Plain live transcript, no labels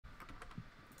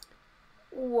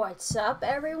What's up,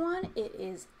 everyone? It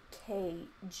is Kay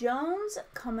Jones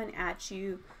coming at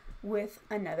you with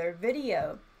another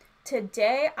video.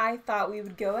 Today I thought we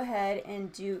would go ahead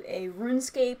and do a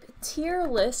RuneScape tier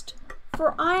list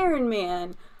for Iron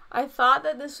Man. I thought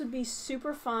that this would be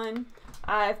super fun.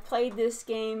 I've played this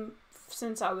game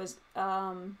since I was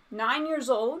 9 years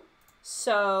old,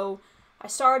 so I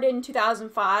started in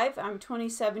 2005. I'm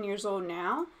 27 years old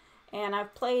now. And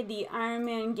I've played the Iron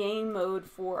Man game mode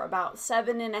for about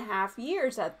 7.5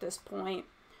 years at this point.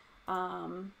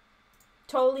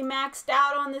 Totally maxed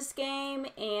out on this game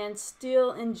and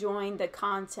still enjoying the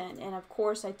content. And of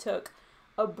course I took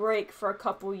a break for a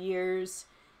couple years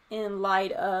in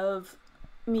light of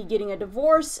me getting a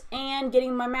divorce and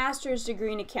getting my master's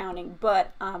degree in accounting.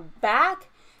 But I'm back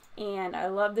and I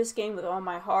love this game with all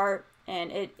my heart,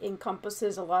 and it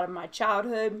encompasses a lot of my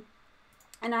childhood.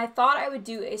 And I thought I would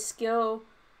do a skill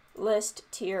list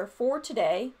tier for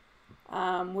today,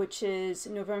 which is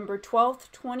November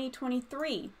 12th,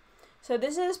 2023. So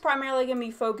this is primarily going to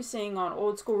be focusing on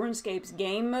old school RuneScape's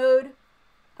game mode.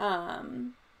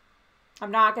 I'm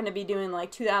not going to be doing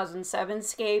like 2007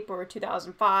 Scape or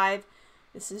 2005.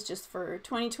 This is just for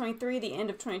 2023, the end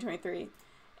of 2023.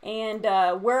 And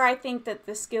where I think that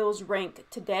the skills rank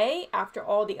today after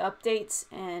all the updates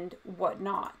and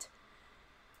whatnot.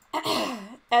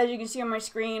 As you can see on my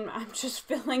screen, I'm just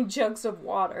filling jugs of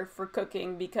water for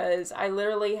cooking because I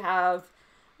literally have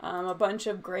a bunch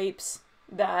of grapes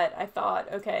that I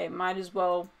thought, okay, might as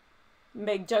well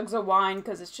make jugs of wine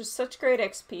because it's just such great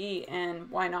XP, and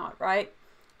why not, right?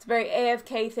 It's a very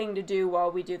AFK thing to do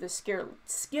while we do the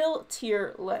skill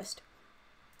tier list.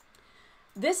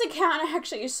 This account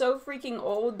actually is so freaking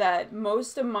old that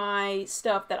most of my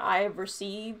stuff that I have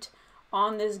received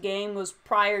on this game was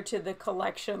prior to the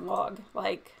collection log.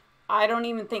 Like, I don't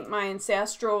even think my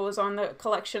Ancestral is on the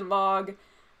collection log.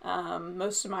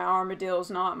 Most of my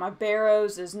Armadillo's not. My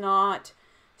Barrows is not.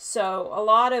 So, a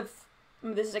lot of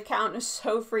this account is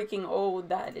so freaking old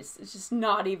that it's just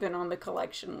not even on the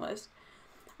collection list.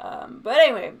 But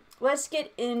anyway, let's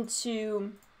get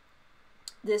into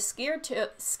this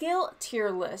skill tier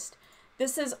list.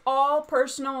 This is all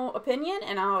personal opinion,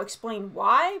 and I'll explain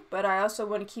why, but I also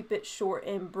want to keep it short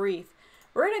and brief.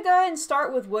 We're going to go ahead and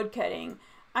start with woodcutting.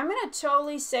 I'm going to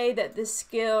totally say that this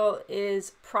skill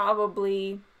is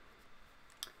probably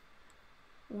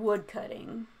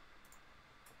woodcutting.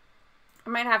 I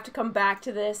might have to come back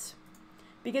to this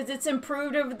because it's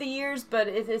improved over the years, but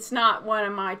it's not one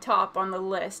of my top on the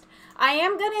list. I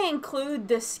am going to include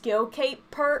the skill cape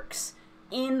perks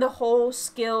in the whole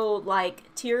skill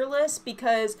tier list,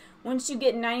 because once you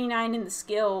get 99 in the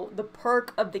skill, the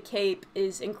perk of the cape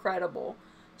is incredible.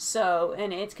 So,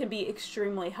 and it can be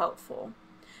extremely helpful.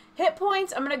 Hit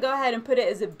points, I'm going to go ahead and put it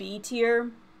as a B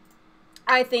tier.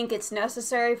 I think it's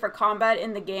necessary for combat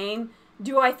in the game.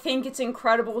 Do I think it's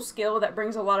incredible skill that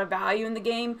brings a lot of value in the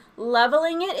game?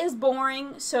 Leveling it is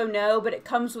boring, so no, but it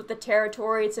comes with the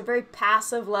territory. It's a very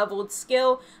passive leveled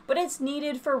skill, but it's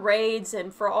needed for raids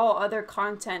and for all other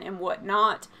content and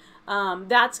whatnot.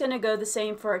 That's going to go the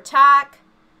same for attack,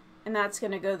 and that's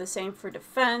going to go the same for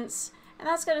defense, and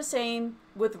that's going to same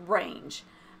with range.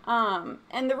 And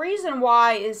the reason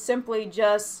why is simply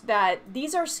just that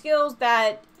these are skills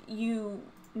that you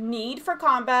need for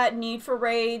combat, need for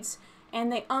raids, and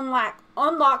they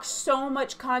unlock so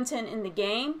much content in the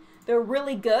game. They're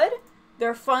really good.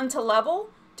 They're fun to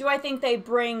level. Do I think they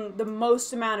bring the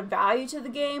most amount of value to the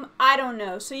game? I don't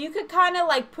know. So you could kind of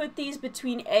like put these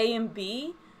between A and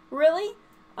B, really.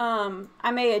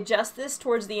 I may adjust this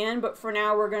towards the end, but for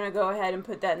now we're going to go ahead and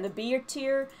put that in the B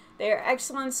tier. They are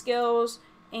excellent skills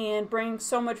and bring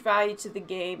so much value to the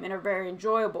game and are very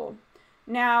enjoyable.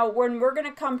 Now, when we're going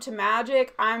to come to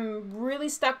Magic, I'm really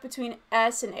stuck between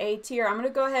S and A tier. I'm going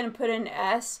to go ahead and put in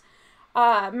S.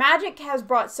 Magic has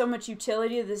brought so much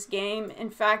utility to this game. In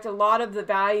fact, a lot of the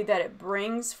value that it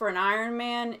brings for an Iron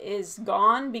Man is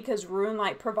gone because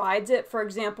RuneLite provides it. For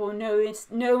example,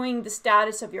 knowing the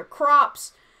status of your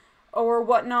crops or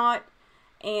whatnot.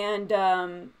 And,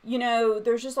 you know,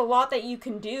 there's just a lot that you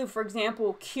can do. For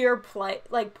example, cure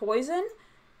poison.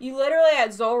 You literally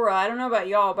at Zulrah, I don't know about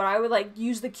y'all, but I would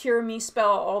use the Cure Me spell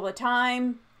all the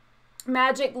time.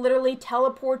 Magic literally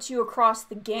teleports you across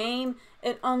the game.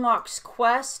 It unlocks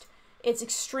quest. It's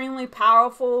extremely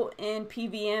powerful in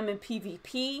PvM and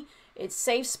PvP. It's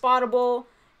safe spottable.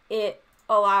 It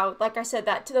allows, like I said,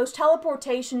 that those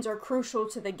teleportations are crucial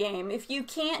to the game. If you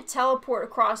can't teleport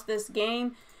across this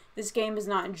game is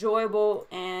not enjoyable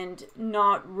and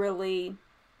not really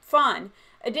fun.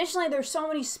 Additionally, there's so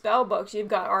many spell books. You've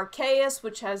got Arceus,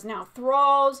 which has now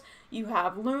Thralls. You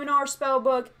have Lunar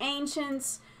spellbook,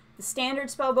 Ancients. the standard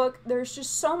spellbook. There's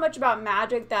just so much about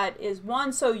magic that is,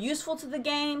 one, so useful to the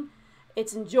game.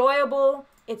 It's enjoyable.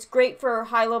 It's great for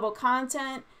high level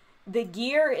content. The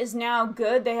gear is now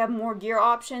good. They have more gear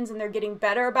options and they're getting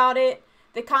better about it.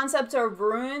 The concept of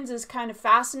runes is kind of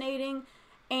fascinating.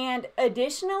 And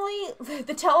additionally,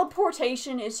 the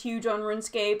teleportation is huge on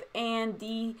RuneScape, and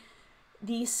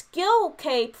the skill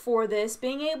cape for this,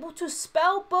 being able to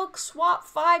spell book swap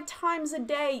 5 times a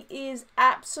day, is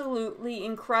absolutely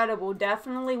incredible.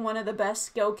 Definitely one of the best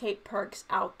skill cape perks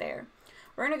out there.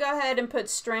 We're going to go ahead and put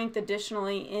strength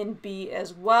additionally in B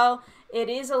as well. It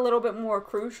is a little bit more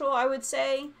crucial, I would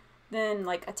say, than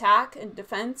like attack and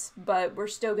defense, but we're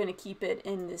still going to keep it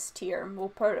in this tier. We'll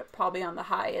put it probably on the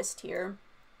highest tier.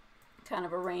 Kind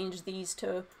of arrange these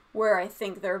to where I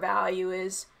think their value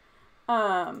is.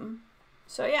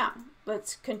 So yeah,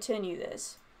 let's continue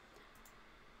this.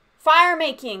 Fire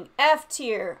making, F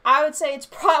tier. I would say it's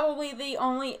probably the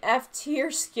only F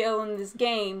tier skill in this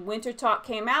game. Winter Talk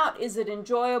came out. Is it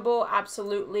enjoyable?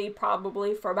 Absolutely,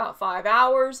 probably for about 5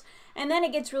 hours. And then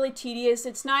it gets really tedious.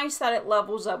 It's nice that it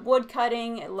levels up wood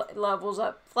cutting, it levels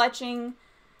up fletching.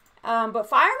 But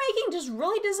fire making just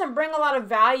really doesn't bring a lot of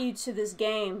value to this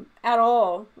game at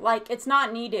all. Like, it's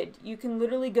not needed. You can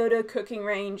literally go to a cooking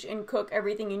range and cook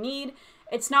everything you need.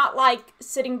 It's not like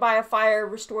sitting by a fire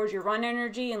restores your run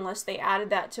energy, unless they added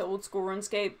that to old school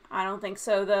RuneScape. I don't think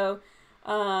so, though.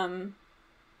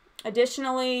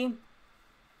 Additionally,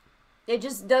 it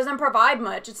just doesn't provide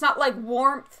much. It's not like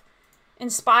warmth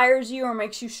inspires you or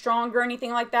makes you stronger or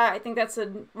anything like that. I think that's a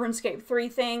RuneScape 3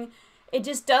 thing. It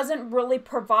just doesn't really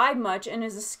provide much and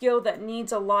is a skill that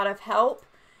needs a lot of help.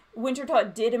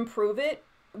 Wintertalk did improve it,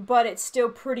 but it's still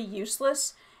pretty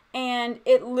useless. And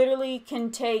it literally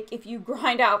can take, if you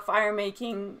grind out fire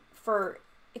making for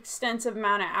extensive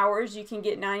amount of hours, you can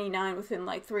get 99 within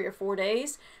like 3 or 4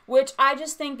 days, which I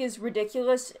just think is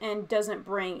ridiculous and doesn't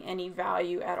bring any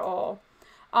value at all.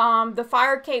 The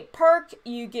Fire Cape perk,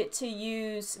 you get to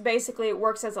use, basically it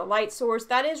works as a light source.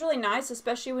 That is really nice,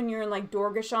 especially when you're in like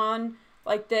Dorgashon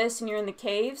like this and you're in the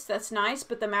caves. That's nice,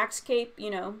 but the Max Cape, you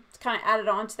know, it's kind of added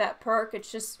on to that perk.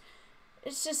 It's just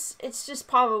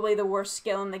probably the worst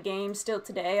skill in the game still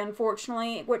today,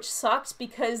 unfortunately, which sucks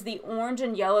because the orange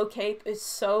and yellow cape is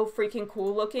so freaking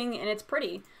cool looking and it's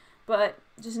pretty, but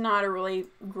just not a really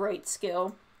great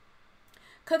skill.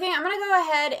 Cooking, I'm going to go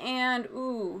ahead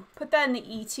and, put that in the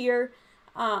E tier.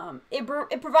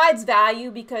 It provides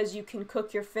value because you can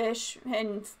cook your fish,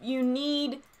 and you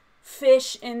need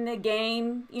fish in the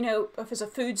game, you know, as a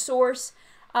food source.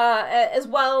 As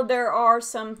well, there are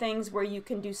some things where you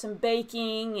can do some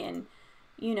baking, and,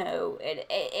 you know,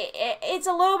 it's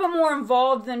a little bit more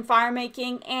involved than fire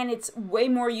making, and it's way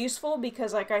more useful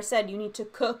because, like I said, you need to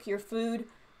cook your food,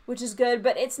 which is good,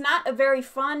 but it's not a very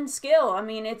fun skill. I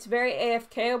mean, it's very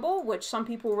AFKable, which some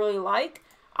people really like.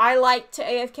 I like to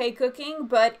AFK cooking,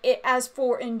 but as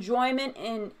for enjoyment,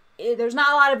 there's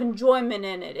not a lot of enjoyment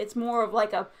in it. It's more of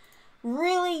like a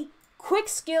really quick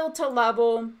skill to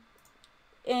level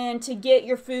and to get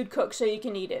your food cooked so you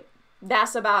can eat it.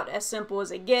 That's about as simple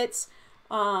as it gets.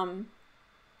 And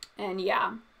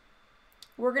yeah,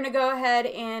 we're going to go ahead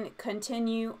and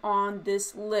continue on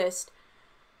this list.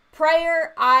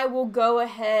 Prayer, I will go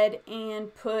ahead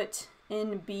and put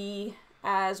in B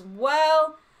as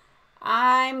well.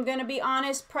 I'm going to be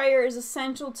honest, prayer is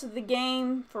essential to the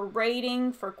game for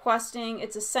raiding, for questing.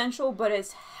 It's essential, but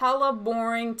it's hella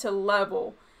boring to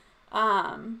level.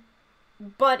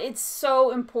 But it's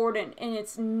so important and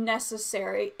it's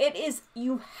necessary. It is,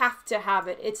 you have to have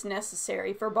it. It's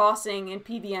necessary for bossing and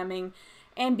PVMing.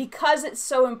 And because it's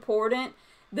so important,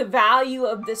 the value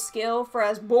of the skill, for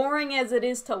as boring as it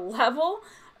is to level,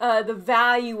 the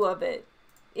value of it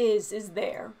is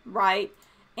there, right?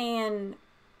 And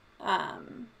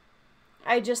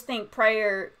I just think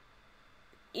prayer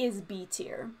is B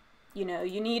tier. You know,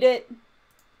 you need it.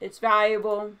 It's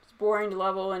valuable. It's boring to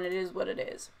level, and it is what it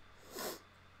is.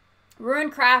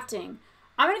 Rune crafting.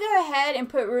 I'm going to go ahead and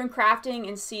put rune crafting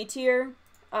in C tier.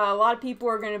 A lot of people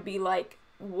are going to be like,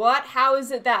 what? How is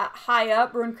it that high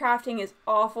up? Rune crafting is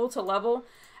awful to level.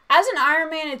 As an Iron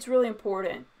Man, it's really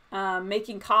important.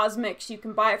 Making cosmics, you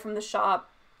can buy it from the shop,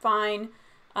 fine.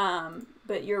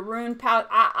 But your rune pouch,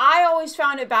 I always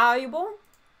found it valuable.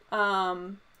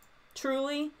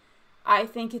 Truly, I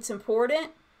think it's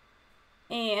important.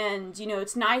 And, you know,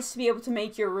 it's nice to be able to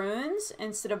make your runes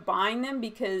instead of buying them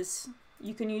because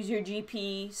you can use your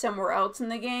GP somewhere else in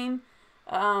the game.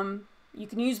 You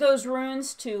can use those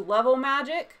runes to level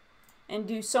magic and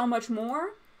do so much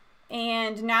more.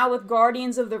 And now with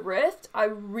Guardians of the Rift, I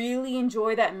really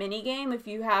enjoy that minigame if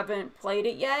you haven't played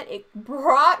it yet. It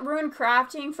brought rune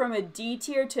crafting from a D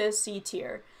tier to a C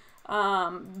tier.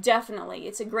 Definitely.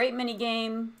 It's a great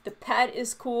minigame. The pet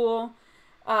is cool.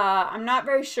 I'm not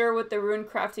very sure what the rune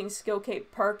crafting skill cape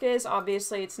perk is.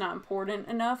 Obviously, it's not important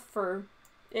enough for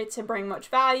it to bring much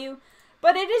value.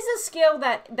 But it is a skill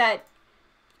that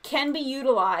can be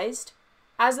utilized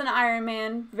as an Iron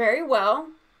Man very well,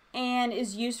 and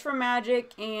is used for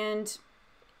magic, and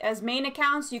as main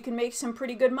accounts you can make some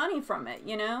pretty good money from it,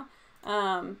 you know.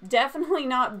 Definitely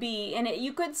not B, and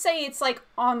you could say it's like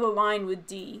on the line with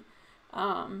D.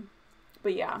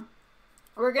 But yeah,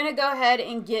 we're gonna go ahead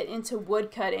and get into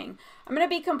woodcutting. I'm gonna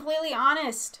be completely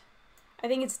honest, I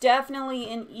think it's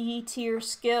definitely an E tier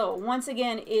skill. Once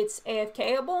again, it's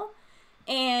AFKable,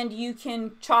 and you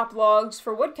can chop logs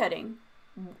for woodcutting.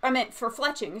 For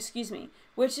fletching, excuse me,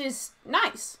 which is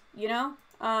nice, you know.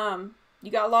 You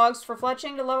got logs for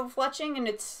fletching to level fletching, and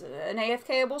it's an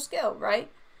AFKable skill, right?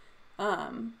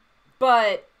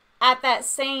 But at that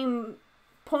same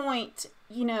point,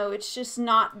 you know, it's just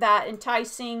not that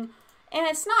enticing, and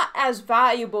it's not as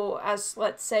valuable as,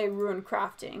 let's say, rune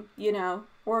crafting, you know,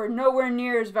 or nowhere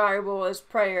near as valuable as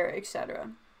prayer,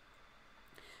 etc.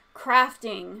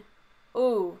 Crafting,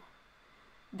 ooh,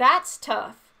 that's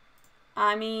tough.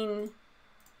 I mean,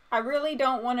 I really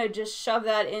don't want to just shove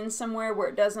that in somewhere where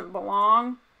it doesn't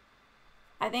belong.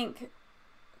 I think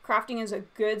crafting is a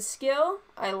good skill.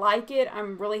 I like it.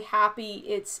 I'm really happy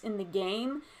it's in the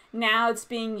game. Now it's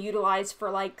being utilized for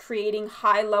like creating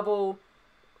high level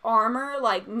armor,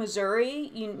 like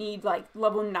Missouri. You need like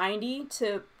level 90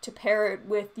 to pair it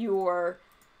with your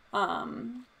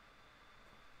armor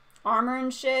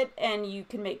and shit, and you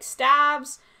can make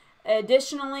stabs.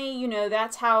 Additionally, you know,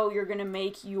 that's how you're going to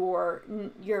make your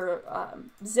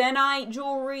Zenite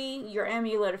jewelry, your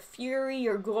Amulet of Fury,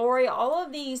 your Glory. All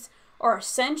of these are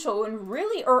essential and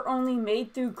really are only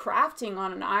made through crafting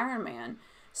on an Iron Man.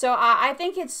 So I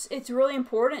think it's really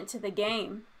important to the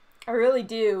game. I really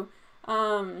do.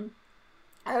 I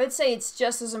would say it's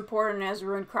just as important as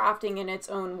rune crafting in its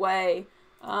own way.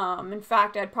 In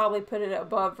fact, I'd probably put it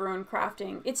above rune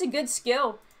crafting. It's a good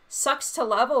skill. Sucks to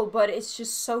level, but it's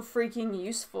just so freaking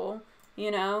useful,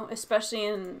 you know, especially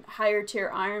in higher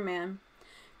tier Iron Man.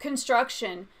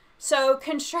 Construction. So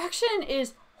construction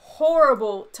is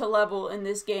horrible to level in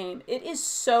this game. It is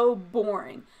so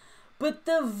boring. But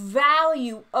the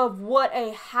value of what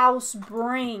a house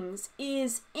brings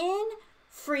is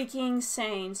freaking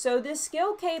insane. So this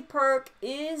skill cape perk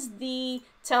is the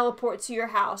teleport to your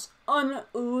house.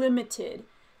 Unlimited.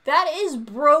 That is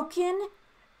broken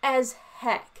as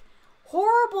heck.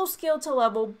 Horrible skill to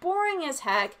level, boring as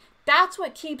heck. That's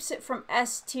what keeps it from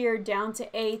S tier down to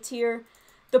A tier.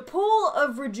 The pool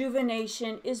of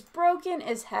rejuvenation is broken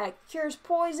as heck. Cures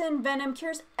poison, venom,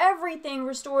 cures everything,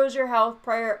 restores your health,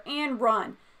 prayer, and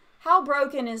run. How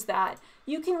broken is that?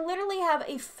 You can literally have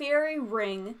a fairy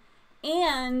ring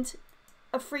and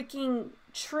a freaking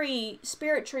tree,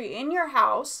 spirit tree in your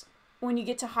house when you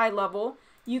get to high level.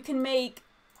 You can make,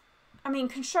 I mean,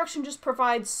 construction just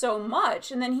provides so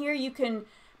much. And then here you can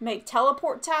make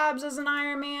teleport tabs as an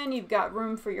Iron Man. You've got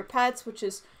room for your pets, which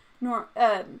is,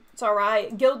 it's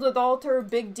alright. Gilded altar,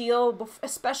 big deal,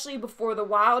 especially before the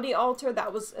wildy altar.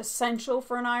 That was essential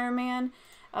for an Iron Man.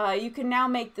 You can now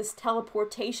make this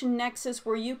teleportation nexus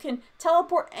where you can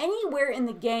teleport anywhere in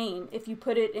the game if you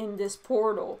put it in this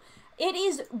portal. It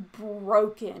is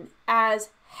broken as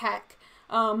heck.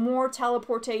 More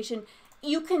teleportation.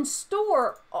 You can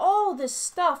store all this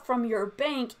stuff from your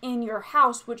bank in your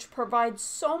house, which provides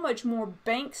so much more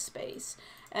bank space.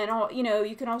 And all, you know,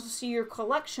 you can also see your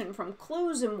collection from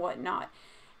clues and whatnot.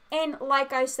 And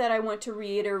like I said, I want to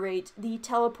reiterate, the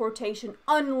teleportation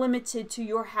unlimited to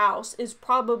your house is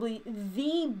probably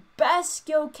the best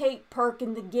skill cape perk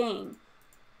in the game.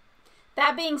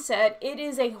 That being said, it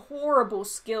is a horrible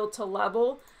skill to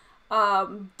level.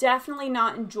 Definitely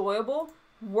not enjoyable.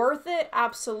 Worth it,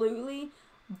 absolutely,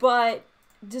 but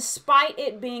despite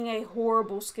it being a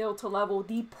horrible skill to level,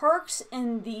 the perks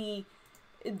and the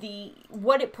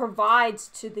what it provides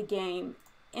to the game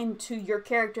and to your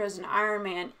character as an Iron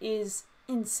Man is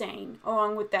insane,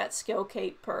 along with that skill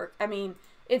cape perk. I mean,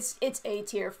 it's A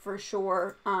tier for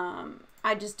sure.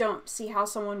 I just don't see how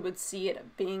someone would see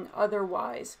it being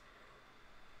otherwise.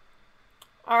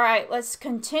 Alright, let's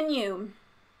continue.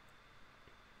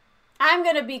 I'm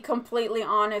going to be completely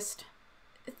honest.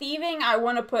 Thieving, I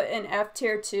want to put in F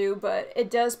tier too, but it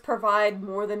does provide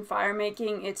more than fire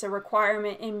making. It's a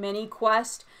requirement in many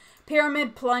quests.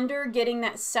 Pyramid plunder, getting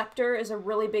that scepter is a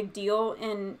really big deal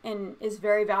and is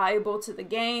very valuable to the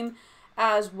game.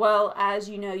 as well as,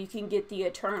 you know, you can get the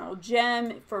Eternal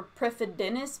Gem for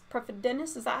Prefidinus,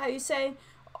 is that how you say,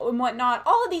 and whatnot.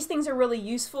 All of these things are really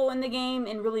useful in the game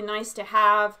and really nice to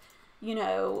have. You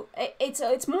know,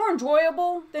 it's more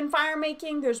enjoyable than fire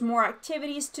making. There's more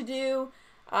activities to do.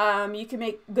 You can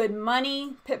make good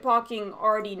money pickpocketing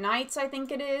RD Knights, I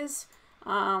think it is,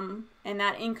 and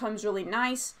that income's really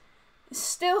nice.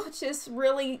 Still, just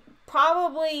really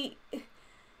probably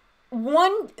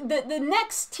the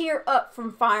next tier up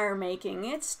from fire making.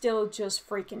 It's still just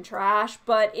freaking trash,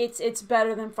 but it's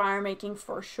better than fire making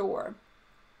for sure.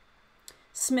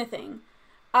 Smithing.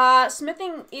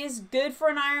 Smithing is good for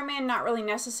an Ironman, not really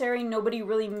necessary. Nobody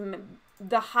really,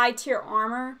 the high tier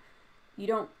armor, you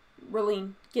don't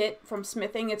really get from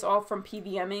smithing. It's all from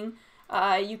PVMing.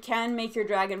 You can make your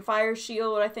Dragon Fire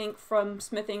Shield, I think, from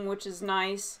smithing, which is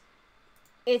nice.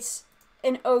 It's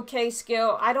an okay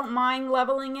skill. I don't mind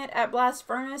leveling it at Blast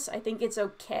Furnace. I think it's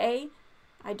okay.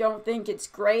 I don't think it's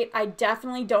great. I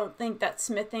definitely don't think that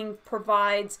smithing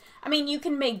provides, I mean, you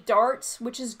can make darts,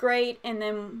 which is great, and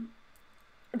then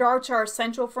darts are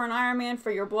essential for an Ironman,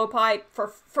 for your blowpipe,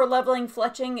 for leveling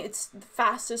fletching. It's the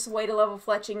fastest way to level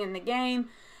fletching in the game.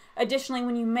 Additionally,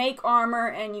 when you make armor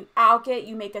and you alch it,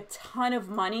 you make a ton of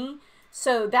money.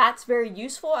 So that's very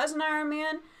useful as an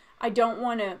Ironman. I don't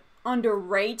want to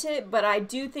underrate it, but I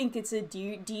do think it's a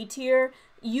D tier.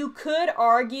 You could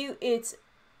argue it's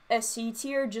a C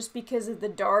tier just because of the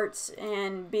darts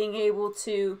and being able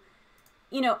to,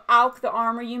 you know, alch the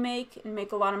armor you make and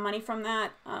make a lot of money from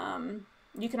that.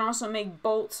 You can also make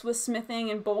bolts with smithing,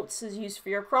 and bolts is used for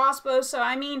your crossbow. So,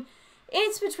 I mean,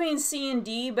 it's between C and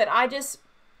D, but I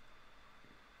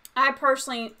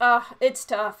personally, it's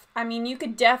tough. I mean, you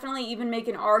could definitely even make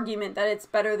an argument that it's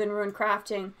better than rune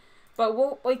crafting,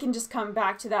 but we can just come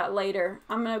back to that later.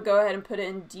 I'm going to go ahead and put it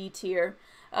in D tier.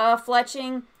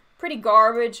 Fletching, pretty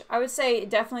garbage. I would say it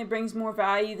definitely brings more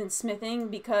value than smithing,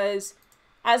 because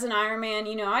as an Ironman,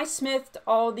 you know, I smithed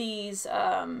all these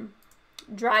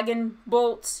dragon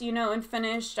bolts, you know, and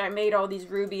finished. I made all these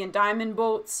ruby and diamond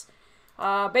bolts.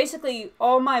 Basically,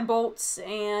 all my bolts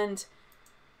and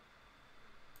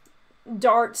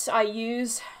darts I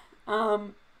use,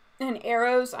 and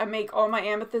arrows. I make all my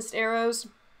amethyst arrows.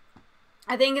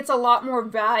 I think it's a lot more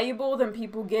valuable than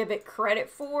people give it credit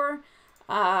for,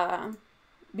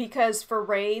 because for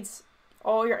raids,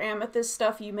 all your amethyst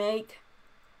stuff you make,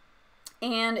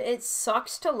 and it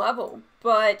sucks to level,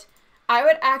 but I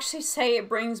would actually say it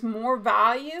brings more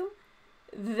value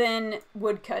than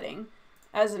woodcutting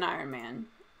as an Ironman.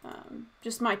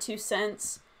 Just my 2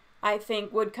 cents. I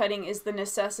think woodcutting is the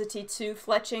necessity to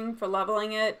fletching for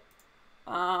leveling it,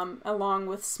 along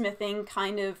with smithing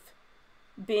kind of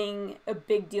being a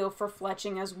big deal for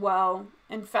fletching as well.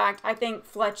 In fact, I think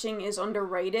fletching is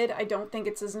underrated. I don't think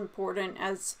it's as important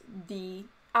as the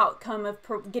outcome of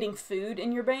getting food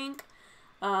in your bank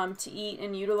to eat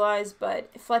and utilize,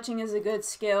 but fletching is a good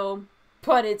skill,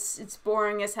 but it's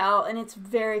boring as hell, and it's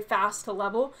very fast to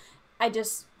level. I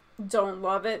just don't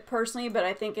love it personally, but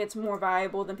I think it's more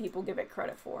valuable than people give it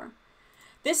credit for.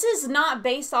 This is not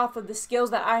based off of the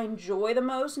skills that I enjoy the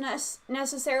most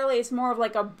necessarily. It's more of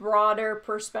like a broader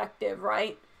perspective,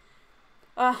 right?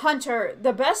 Hunter.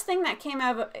 The best thing that came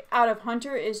out of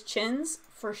Hunter is chins,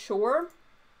 for sure.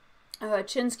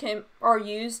 Chins are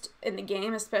used in the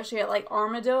game, especially at like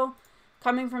Armadillo.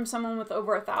 Coming from someone with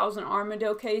over 1,000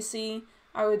 Armadillo KC,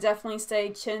 I would definitely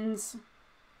say chins,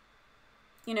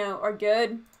 you know, are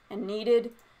good and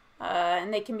needed,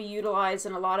 and they can be utilized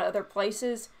in a lot of other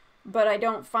places. But I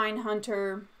don't find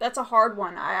Hunter, that's a hard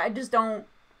one. I just don't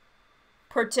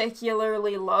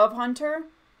particularly love Hunter.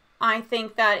 I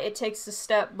think that it takes a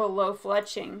step below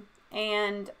fletching,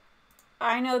 and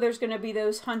I know there's going to be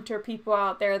those Hunter people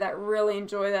out there that really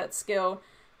enjoy that skill,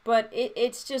 but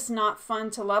it's just not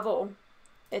fun to level.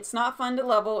 It's not fun to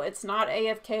level. It's not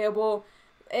AFKable.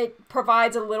 It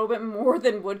provides a little bit more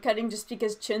than woodcutting just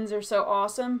because chins are so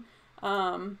awesome.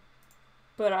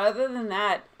 But other than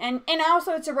that, and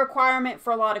also it's a requirement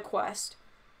for a lot of quests,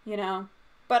 you know.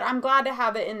 But I'm glad to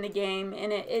have it in the game,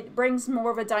 and it brings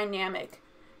more of a dynamic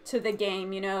to the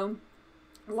game, you know.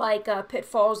 Like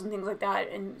pitfalls and things like that,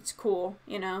 and it's cool,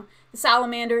 you know. The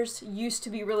salamanders used to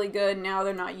be really good, now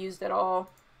they're not used at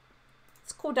all.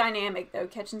 It's a cool dynamic, though,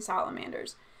 catching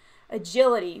salamanders.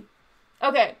 Agility.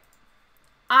 Okay.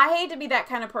 I hate to be that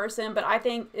kind of person, but I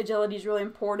think agility is really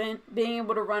important. Being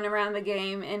able to run around the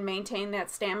game and maintain that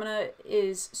stamina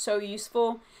is so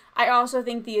useful. I also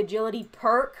think the agility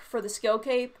perk for the skill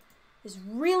cape is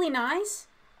really nice.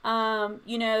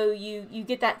 You know, you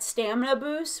get that stamina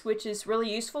boost, which is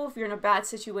really useful if you're in a bad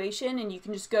situation, and you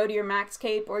can just go to your max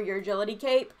cape or your agility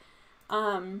cape.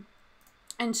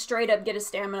 and straight up get a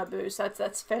stamina boost.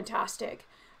 That's fantastic.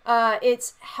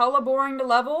 It's hella boring to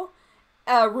level.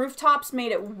 Rooftops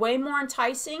made it way more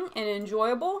enticing and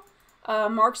enjoyable.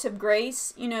 Marks of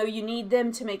Grace, you know, you need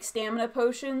them to make stamina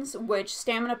potions, which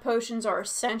stamina potions are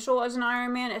essential as an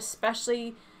Ironman,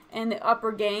 especially in the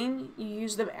upper game. You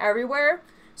use them everywhere.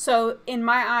 So in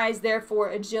my eyes, therefore,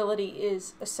 agility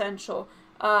is essential.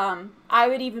 I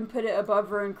would even put it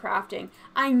above rune crafting.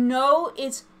 I know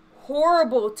it's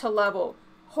horrible to level.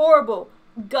 Horrible.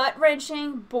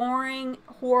 Gut-wrenching, boring,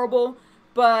 horrible.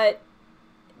 But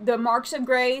the Marks of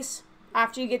Grace,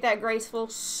 after you get that graceful,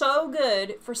 so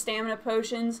good for stamina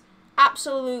potions.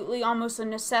 Absolutely almost a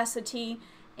necessity.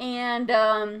 And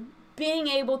being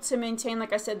able to maintain,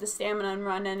 like I said, the stamina and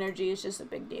run energy is just a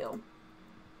big deal.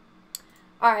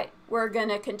 Alright, we're going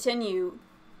to continue.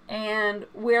 And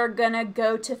we're going to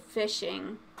go to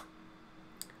fishing.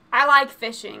 I like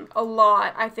fishing a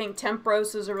lot. I think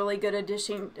Tempros is a really good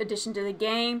addition to the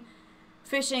game.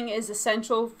 Fishing is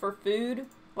essential for food.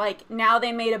 Like, now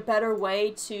they made a better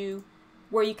way to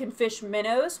where you can fish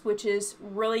minnows, which is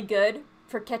really good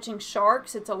for catching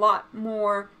sharks. It's a lot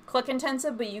more click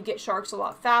intensive, but you get sharks a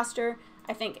lot faster.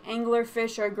 I think angler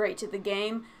fish are great to the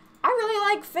game. I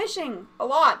really like fishing a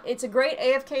lot. It's a great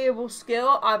AFK-able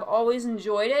skill. I've always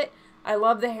enjoyed it. I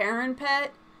love the heron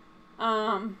pet.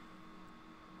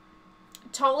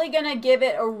 Totally gonna give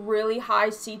it a really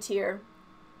high C tier.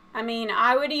 I mean,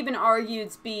 I would even argue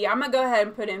it's B. I'm gonna go ahead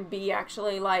and put in B,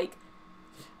 actually. Like,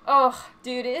 oh,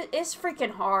 dude, it's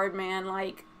freaking hard, man.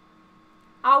 Like,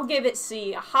 I'll give it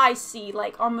C, a high C,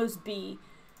 like almost B.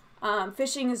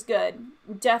 Fishing is good.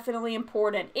 Definitely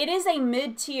important. It is a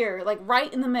mid-tier, like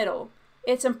right in the middle.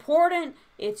 It's important.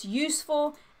 It's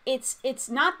useful. It's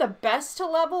not the best to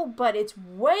level, but it's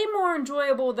way more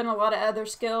enjoyable than a lot of other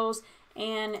skills.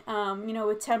 And, you know,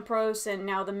 with Tempros and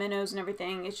now the minnows and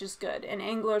everything, it's just good. And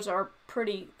anglers are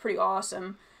pretty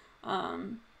awesome.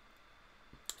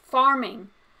 Farming.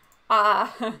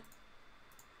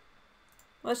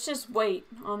 Let's just wait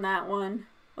on that one.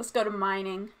 Let's go to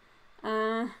mining.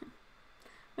 I'm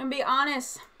gonna be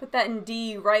honest, put that in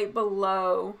D, right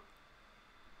below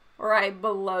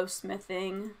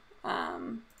smithing.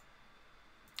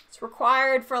 It's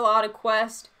required for a lot of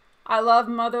quests. I love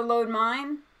Motherlode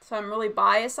Mine, so I'm really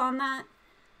biased on that.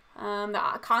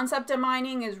 The concept of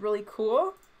mining is really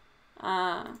cool.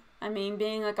 I mean,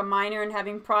 being like a miner and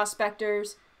having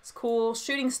prospectors is cool.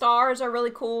 Shooting stars are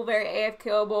really cool, very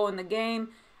AFKable in the game.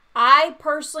 I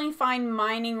personally find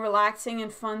mining relaxing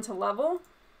and fun to level.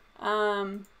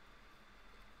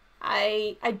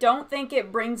 I don't think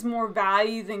it brings more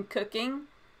value than cooking.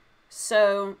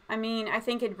 So, I mean, I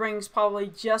think it brings probably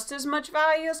just as much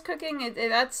value as cooking.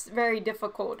 That's very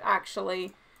difficult,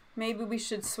 actually. Maybe we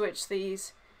should switch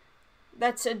these.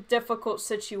 That's a difficult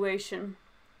situation.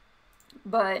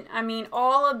 But, I mean,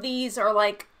 all of these are,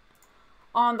 like,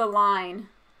 on the line.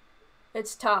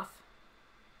 It's tough.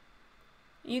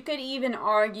 You could even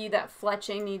argue that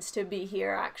fletching needs to be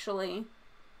here, actually.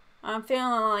 I'm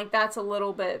feeling like that's a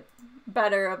little bit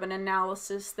better of an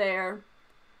analysis there.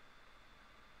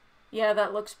 Yeah,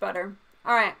 that looks better.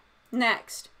 Alright,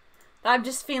 next. I'm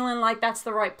just feeling like that's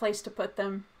the right place to put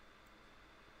them.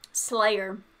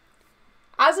 Slayer.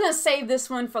 I was going to save this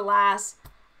one for last.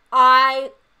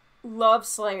 I love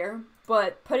Slayer,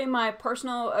 but putting my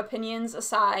personal opinions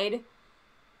aside,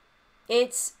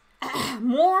 it's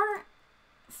more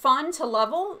fun to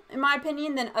level, in my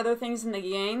opinion, than other things in the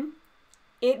game.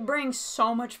 It brings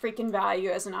so much freaking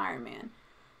value as an Ironman.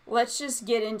 Let's just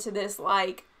get into this,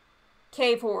 like,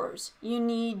 Cave Horrors. You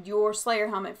need your Slayer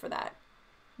helmet for that.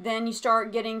 Then you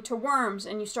start getting to Worms,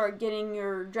 and you start getting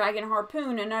your Dragon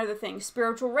Harpoon and other things.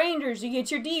 Spiritual Rangers, you get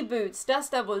your D-Boots.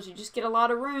 Dust Devils, you just get a lot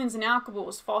of runes and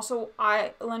alchables. Fossil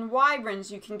Island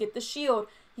Wyverns, you can get the shield.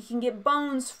 You can get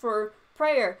Bones for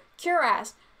prayer.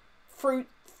 Cuirass, fruit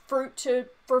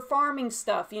for farming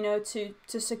stuff, you know, to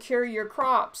secure your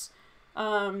crops.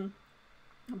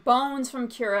 Bones from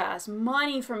Cuirass,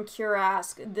 money from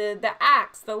Cuirass, the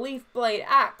axe, the leaf blade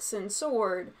axe and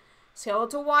sword,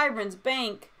 skeletal wyverns,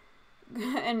 bank,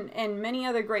 and many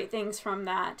other great things from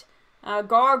that.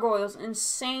 Gargoyles,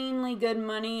 insanely good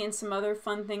money, and some other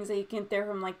fun things that you can get there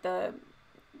from like the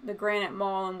Granite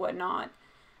Mall and whatnot.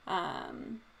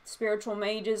 Spiritual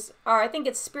mages, or I think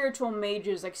it's spiritual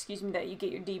mages, excuse me, that you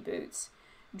get your D-Boots.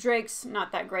 Drakes,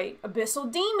 not that great. Abyssal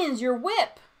demons, your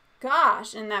whip.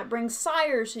 Gosh, and that brings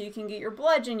Sire, so you can get your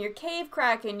bludgeon, your cave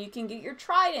kraken, you can get your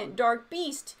trident, dark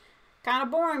beast, kind of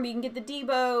boring, but you can get the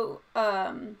Debo,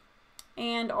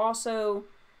 and also,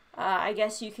 I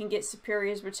guess you can get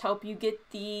superiors, which help you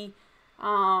get the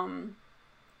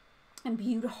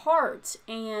Imbued Heart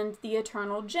and the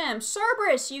Eternal Gem.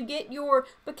 Cerberus, you get your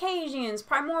Bacasians,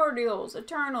 Primordials,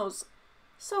 Eternals.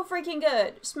 So freaking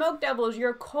good. Smoke Devils,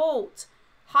 your Colt.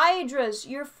 Hydras,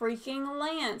 your freaking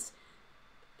Lance.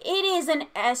 It is an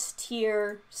S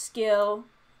tier skill.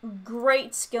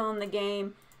 Great skill in the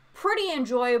game. Pretty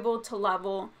enjoyable to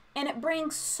level. And it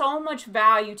brings so much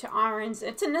value to Irons.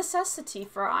 It's a necessity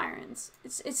for Irons.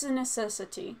 It's a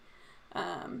necessity.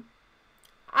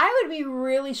 I would be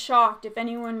really shocked if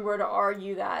anyone were to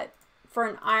argue that for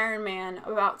an Ironman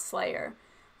about Slayer.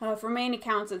 For main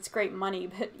accounts, it's great money,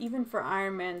 but even for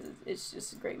Ironmans, it's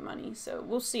just great money. So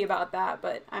we'll see about that.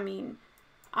 But I mean,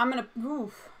 I'm gonna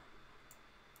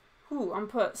I'm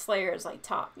put Slayer as like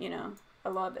top. You know, I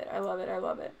love it. I love it. I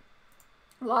love it.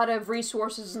 A lot of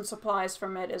resources and supplies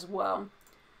from it as well.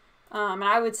 And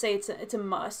I would say it's a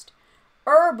must.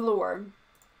 Herblore.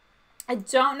 I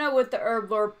don't know what the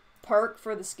Herblore perk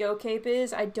for the skill cape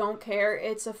is. I don't care.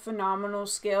 It's a phenomenal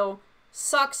skill.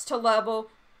 Sucks to level.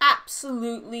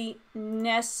 Absolutely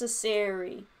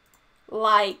necessary.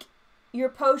 Like, your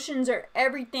potions are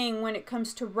everything when it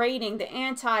comes to raiding. The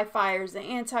anti-fires, the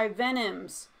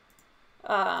anti-venoms.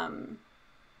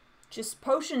 Just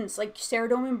potions like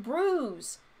Ceridome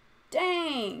Brews.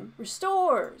 Dang.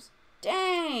 Restores.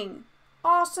 Dang.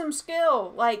 Awesome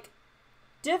skill. Like,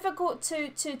 difficult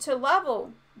to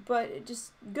level, but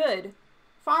just good.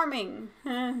 Farming.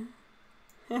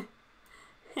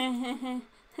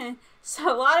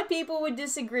 So a lot of people would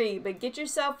disagree, but get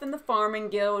yourself in the farming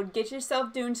guild. Get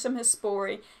yourself doing some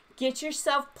Hispori. Get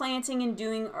yourself planting and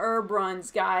doing herb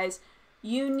runs, guys.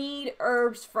 You need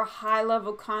herbs for high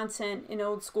level content in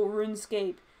old school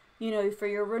RuneScape. You know, for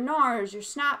your Renars, your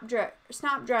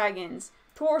Snapdragons,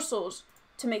 Torsals,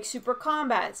 to make super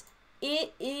combats.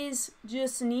 It is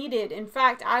just needed. In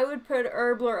fact, I would put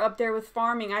Herblore up there with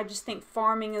farming. I just think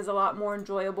farming is a lot more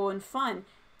enjoyable and fun.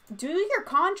 Do your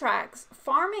contracts.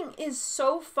 Farming is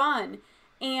so fun.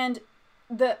 And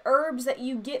the herbs that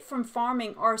you get from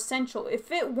farming are essential.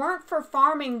 If it weren't for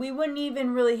farming, we wouldn't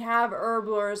even really have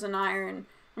Herblore as an iron.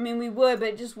 I mean, we would, but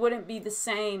it just wouldn't be the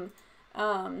same.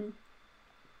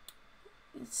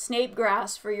 Snape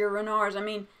grass for your Renars. I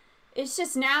mean, it's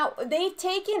just now, they've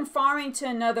taken farming to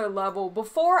another level.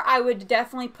 Before, I would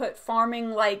definitely put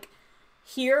farming like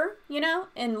here, you know,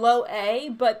 in low A,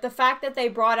 but the fact that they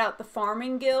brought out the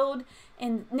farming guild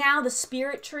and now the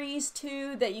spirit trees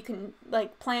too, that you can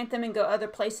like plant them and go other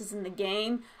places in the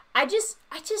game, I just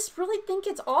really think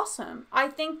it's awesome. I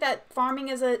think that farming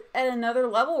is at another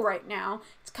level right now.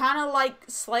 It's kind of like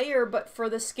Slayer, but for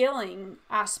the skilling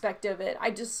aspect of it.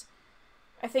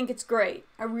 I think it's great.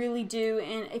 I really do.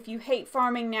 And if you hate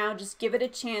farming now, just give it a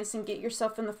chance and get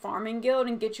yourself in the farming guild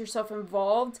and get yourself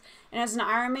involved. And as an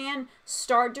Ironman,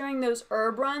 start doing those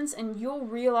herb runs and you'll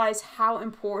realize how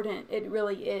important it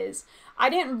really is.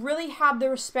 I didn't really have the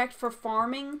respect for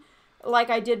farming like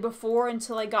I did before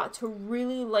until I got to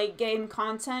really late game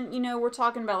content. You know, we're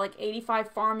talking about like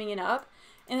 85 farming and up.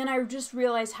 And then I just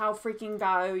realized how freaking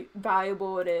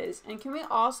valuable it is. And can we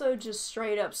also just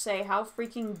straight up say how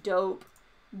freaking dope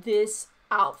this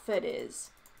outfit is?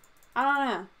 I don't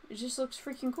know. It just looks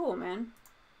freaking cool, man.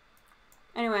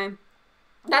 Anyway,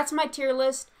 that's my tier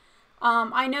list.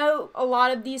 I know a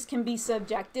lot of these can be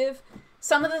subjective.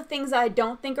 Some of the things I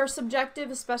don't think are subjective,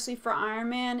 especially for Iron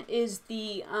Man, is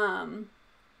the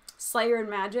Slayer and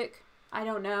Magic. I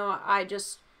don't know.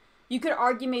 You could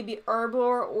argue maybe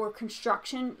Herblore or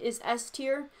Construction is S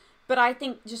tier. But I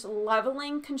think just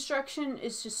leveling Construction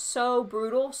is just so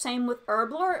brutal. Same with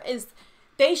Herblore.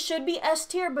 They should be S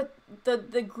tier, but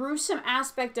the gruesome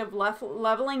aspect of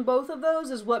leveling both of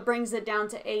those is what brings it down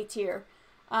to A tier.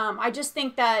 I just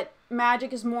think that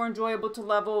Magic is more enjoyable to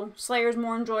level, Slayer is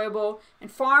more enjoyable, and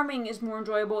farming is more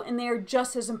enjoyable, and they are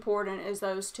just as important as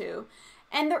those two.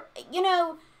 And, you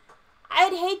know,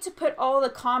 I'd hate to put all the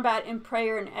combat and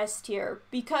prayer in S tier,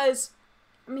 because,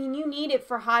 I mean, you need it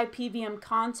for high PVM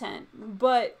content,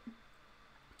 but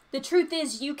the truth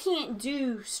is you can't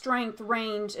do strength,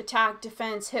 range, attack,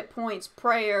 defense, hit points,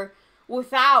 prayer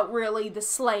without really the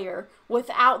Slayer,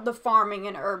 without the farming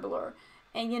and Herblore.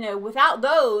 And, you know, without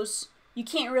those, you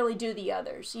can't really do the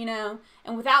others, you know?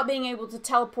 And without being able to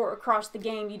teleport across the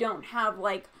game, you don't have,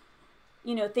 like,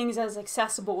 you know, things as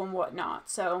accessible and whatnot.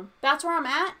 So that's where I'm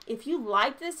at. If you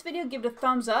like this video, give it a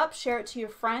thumbs up, share it to your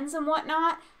friends and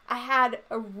whatnot. I had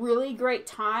a really great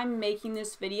time making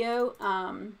this video.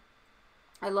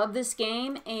 I love this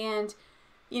game, and,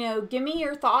 you know, give me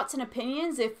your thoughts and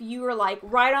opinions. If you were like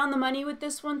right on the money with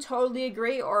this one, totally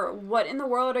agree, or what in the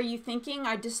world are you thinking?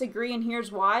 I disagree and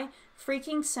here's why.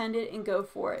 Freaking send it and go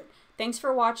for it. Thanks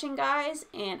for watching, guys,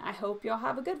 and I hope y'all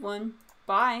have a good one.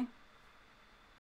 Bye.